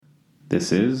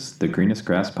This is the Greenest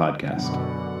Grass Podcast.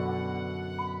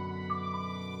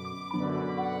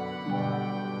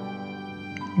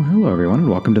 Well, hello, everyone, and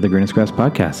welcome to the Greenest Grass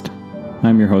Podcast.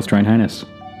 I'm your host, Ryan Hines.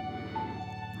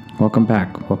 Welcome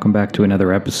back. Welcome back to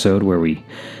another episode where we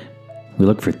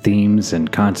look for themes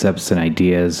and concepts and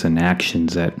ideas and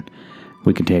actions that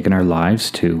we can take in our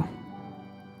lives to,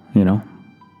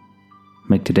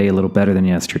 make today a little better than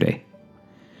yesterday.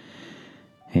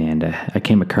 And I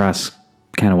came across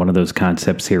kind of one of those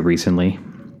concepts here recently,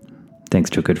 thanks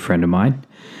to a good friend of mine,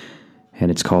 and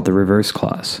it's called the reverse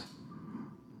clause.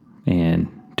 And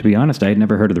to be honest, I had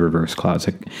never heard of the reverse clause.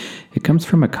 It comes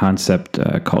from a concept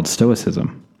called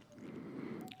Stoicism.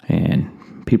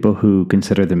 And people who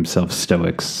consider themselves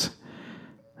Stoics,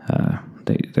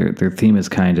 their theme is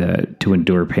kind of to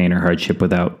endure pain or hardship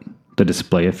without the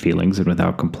display of feelings and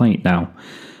without complaint. Now,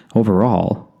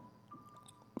 overall,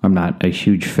 I'm not a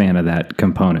huge fan of that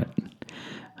component.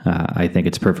 I think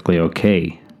it's perfectly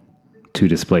okay to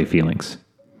display feelings.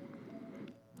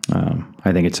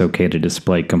 I think it's okay to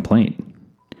display complaint.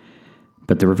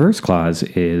 But the reverse clause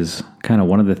is kind of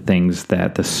one of the things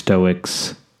that the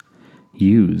Stoics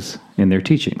use in their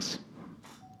teachings.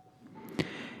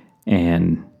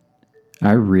 And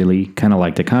I really kind of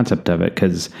like the concept of it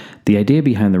because the idea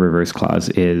behind the reverse clause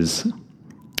is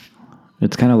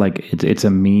it's kind of like it's a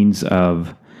means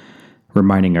of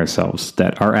reminding ourselves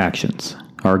that our actions,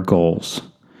 our goals,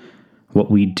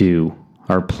 what we do,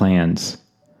 our plans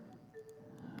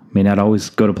may not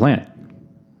always go to plan.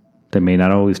 They may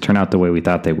not always turn out the way we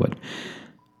thought they would.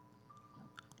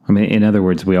 I mean, in other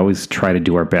words, we always try to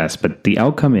do our best, but the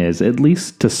outcome is, at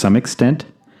least to some extent,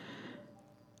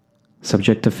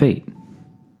 subject to fate.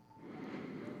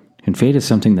 And fate is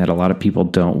something that a lot of people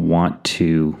don't want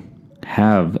to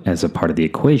have as a part of the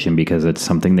equation because it's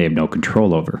something they have no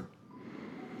control over.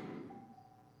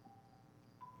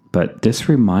 But this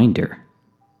reminder,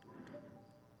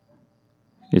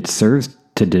 it serves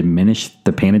to diminish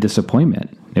the pain of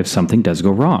disappointment if something does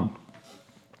go wrong.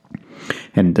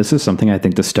 And this is something I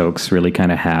think the Stoics really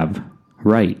kind of have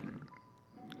right.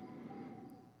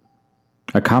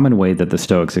 A common way that the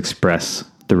Stoics express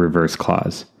the reverse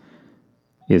clause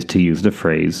is to use the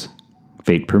phrase,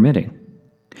 fate permitting.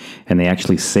 And they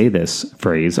actually say this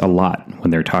phrase a lot when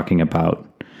they're talking about,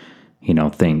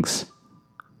 things,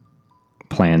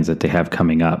 plans that they have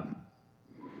coming up.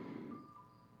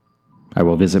 I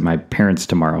will visit my parents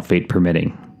tomorrow, fate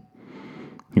permitting.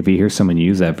 If you hear someone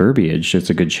use that verbiage, there's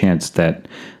a good chance that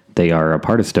they are a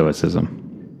part of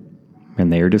Stoicism.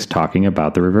 And they are just talking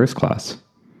about the reverse clause.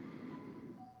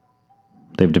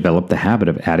 They've developed the habit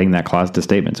of adding that clause to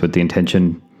statements with the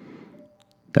intention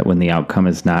that when the outcome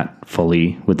is not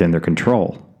fully within their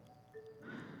control,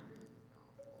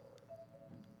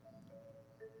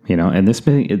 and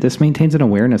this maintains an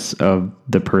awareness of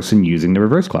the person using the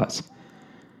reverse clause,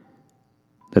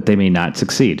 that they may not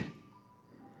succeed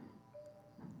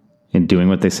in doing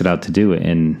what they set out to do,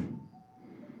 and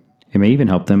it may even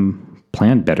help them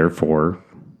plan better for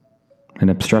an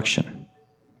obstruction.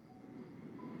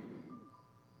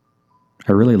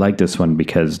 I really like this one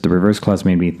because the reverse clause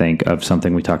made me think of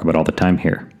something we talk about all the time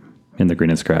here in the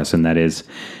Greenest Grass, and that is,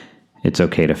 it's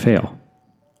okay to fail.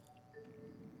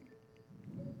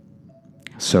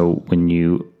 So when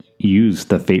you use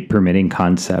the fate permitting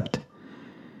concept,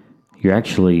 you're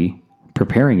actually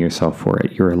preparing yourself for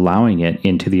it. You're allowing it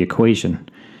into the equation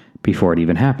before it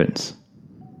even happens.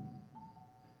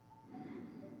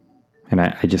 And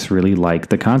I just really like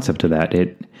the concept of that.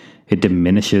 It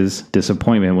diminishes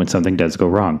disappointment when something does go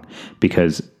wrong,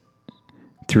 because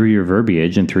through your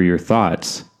verbiage and through your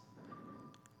thoughts,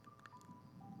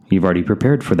 you've already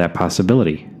prepared for that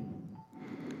possibility.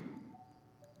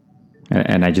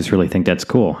 And I just really think that's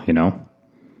cool, I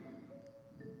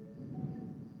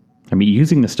mean,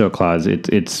 using the Stoic clause,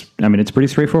 it's pretty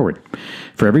straightforward.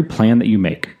 For every plan that you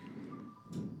make,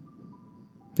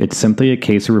 it's simply a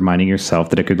case of reminding yourself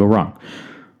that it could go wrong.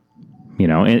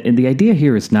 And the idea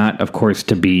here is not, of course,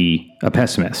 to be a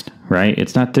pessimist, right?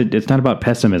 It's not about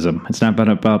pessimism. It's not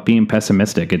about being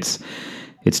pessimistic. It's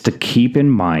to keep in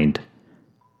mind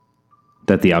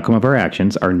that the outcome of our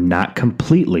actions are not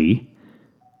completely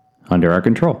under our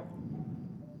control.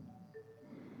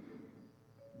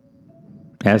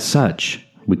 As such,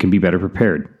 we can be better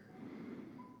prepared.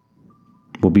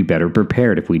 We'll be better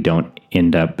prepared if we don't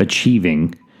end up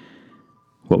achieving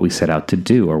what we set out to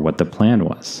do or what the plan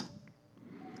was.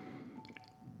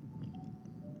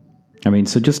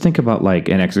 So just think about like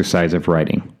an exercise of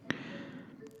writing.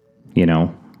 You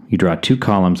draw two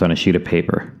columns on a sheet of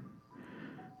paper.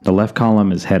 The left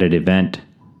column is headed event.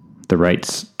 The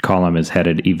right column is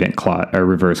headed event clause or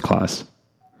reverse clause.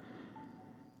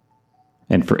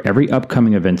 And for every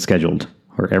upcoming event scheduled,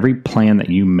 or every plan that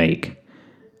you make,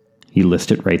 you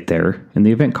list it right there in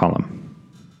the event column.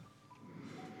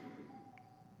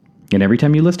 And every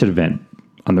time you list an event,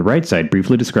 on the right side,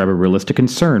 briefly describe a realistic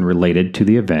concern related to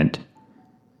the event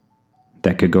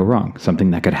that could go wrong,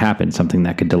 something that could happen, something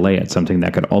that could delay it, something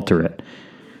that could alter it.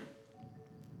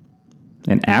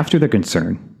 And after the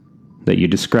concern that you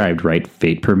described, write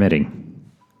fate permitting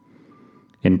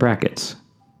in brackets.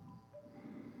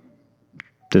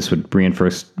 This would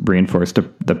reinforce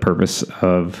the purpose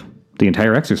of the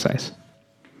entire exercise.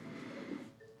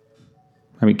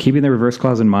 I mean, keeping the reverse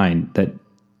clause in mind, that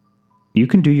you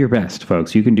can do your best,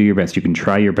 folks. You can do your best. You can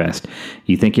try your best.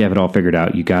 You think you have it all figured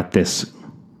out. You got this.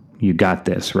 You got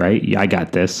this, right? I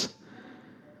got this.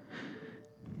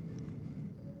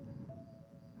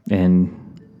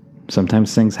 And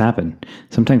sometimes things happen.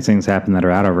 Sometimes things happen that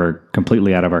are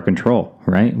completely out of our control,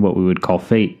 right? What we would call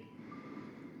fate.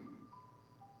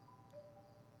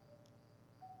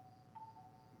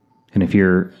 And if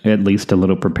you're at least a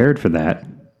little prepared for that,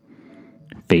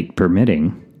 fate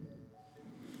permitting,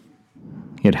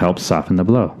 it helps soften the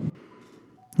blow.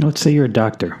 Let's say you're a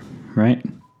doctor, right?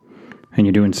 And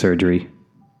you're doing surgery,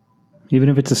 even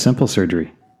if it's a simple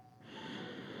surgery.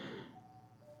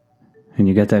 And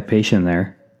you got that patient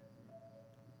there.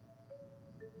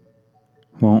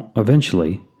 Well,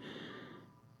 eventually,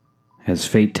 as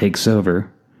fate takes over,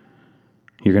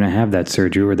 you're going to have that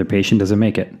surgery where the patient doesn't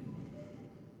make it.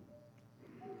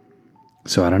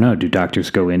 So I don't know, do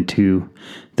doctors go into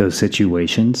those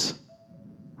situations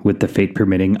with the fate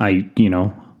permitting,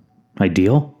 ideal?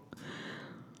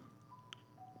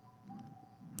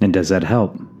 And does that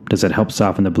help? Does it help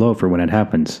soften the blow for when it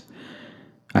happens?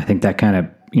 I think that kind of,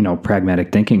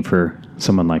 pragmatic thinking for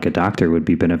someone like a doctor would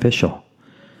be beneficial.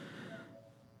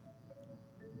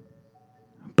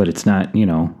 But it's not,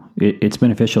 it's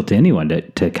beneficial to anyone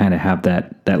to kind of have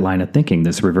that line of thinking,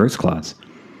 this reverse clause.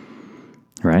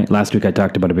 Right? Last week I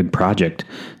talked about a big project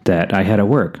that I had at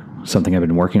work, something I've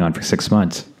been working on for 6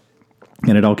 months,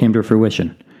 and it all came to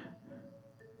fruition.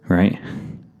 Right?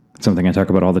 Something I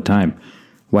talk about all the time.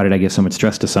 Why did I give so much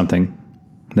stress to something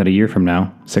that a year from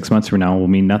now, 6 months from now, will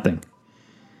mean nothing?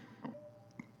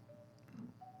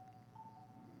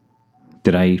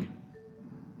 Did I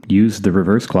use the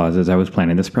reverse clause as I was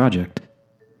planning this project?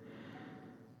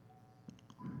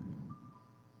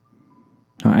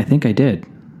 I think I did,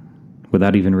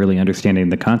 without even really understanding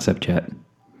the concept yet.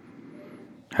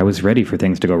 I was ready for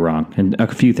things to go wrong, and a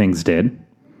few things did.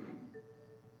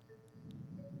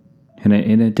 And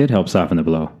it did help soften the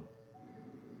blow.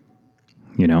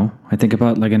 I think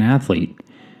about like an athlete.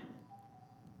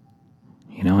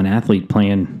 An athlete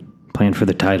playing for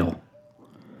the title.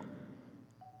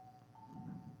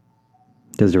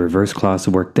 Does the reverse clause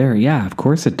work there? Yeah, of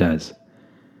course it does.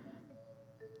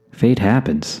 Fate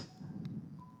happens.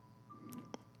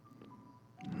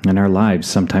 In our lives,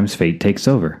 sometimes fate takes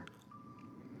over.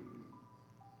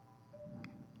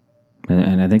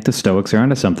 And I think the Stoics are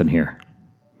onto something here.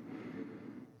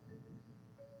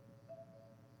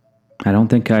 I don't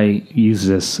think I use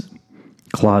this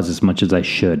clause as much as I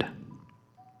should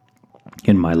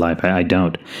in my life. I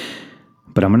don't.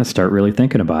 But I'm going to start really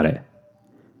thinking about it.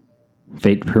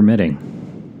 Fate permitting.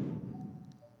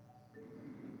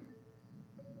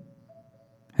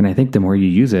 And I think the more you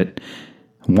use it,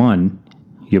 one,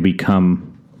 you'll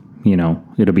become,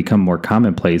 it'll become more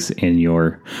commonplace in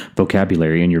your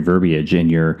vocabulary, in your verbiage, in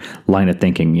your line of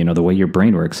thinking, the way your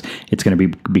brain works. It's going to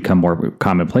become more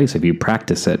commonplace if you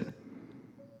practice it.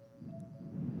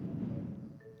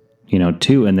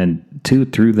 Two,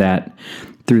 through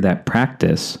that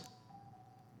practice,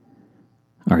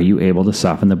 are you able to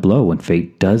soften the blow when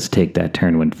fate does take that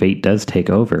turn, when fate does take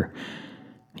over?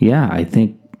 Yeah, I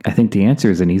think the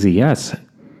answer is an easy yes.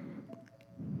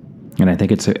 And I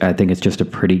think it's just a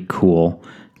pretty cool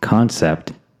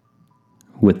concept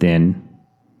within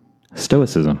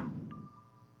Stoicism.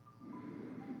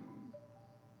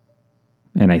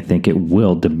 And I think it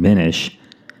will diminish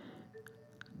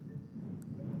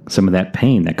some of that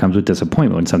pain that comes with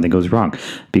disappointment when something goes wrong.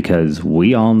 Because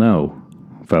we all know,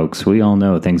 folks,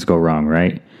 things go wrong,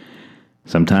 right?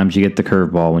 Sometimes you get the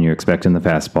curveball when you're expecting the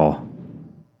fastball.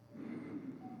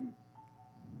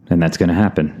 And that's going to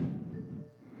happen.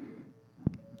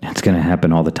 It's going to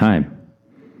happen all the time.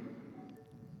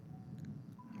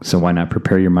 So why not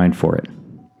prepare your mind for it?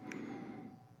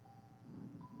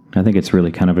 I think it's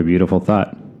really kind of a beautiful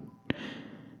thought.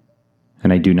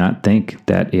 And I do not think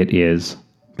that it is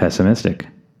pessimistic.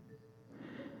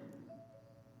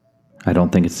 I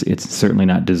don't think it's certainly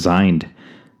not designed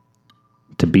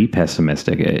to be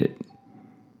pessimistic.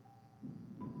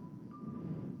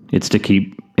 It's to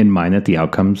keep in mind that the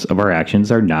outcomes of our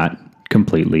actions are not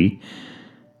completely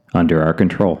under our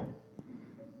control.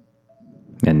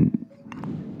 And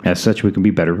as such, we can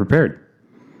be better prepared.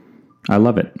 I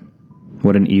love it.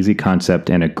 What an easy concept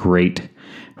and a great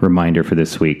reminder for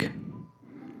this week.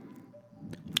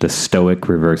 The Stoic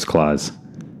reverse clause.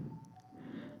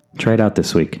 Try it out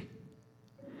this week.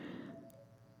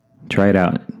 Try it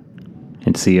out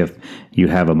and see if you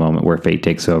have a moment where fate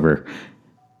takes over,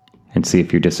 and see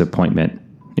if your disappointment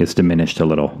is diminished a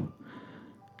little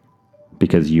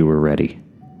because you were ready.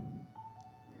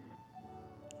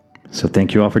 So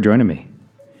thank you all for joining me.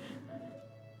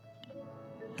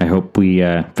 I hope we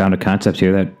found a concept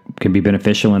here that can be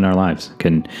beneficial in our lives,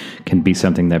 can be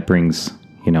something that brings,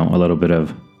 a little bit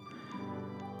of,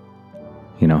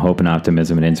 hope and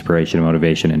optimism and inspiration and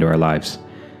motivation into our lives.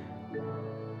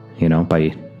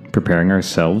 By preparing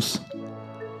ourselves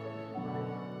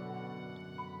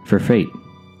for fate.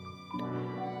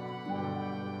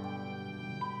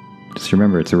 Just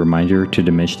remember, it's a reminder to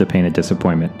diminish the pain of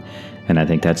disappointment. And I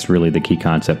think that's really the key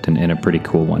concept and a pretty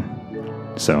cool one.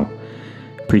 So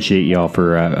appreciate y'all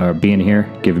for being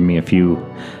here, giving me a few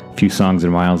songs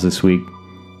and miles this week.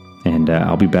 And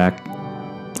I'll be back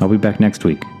next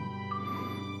week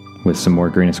with some more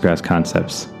greenest grass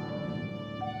concepts,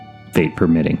 fate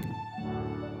permitting.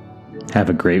 Have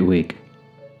a great week.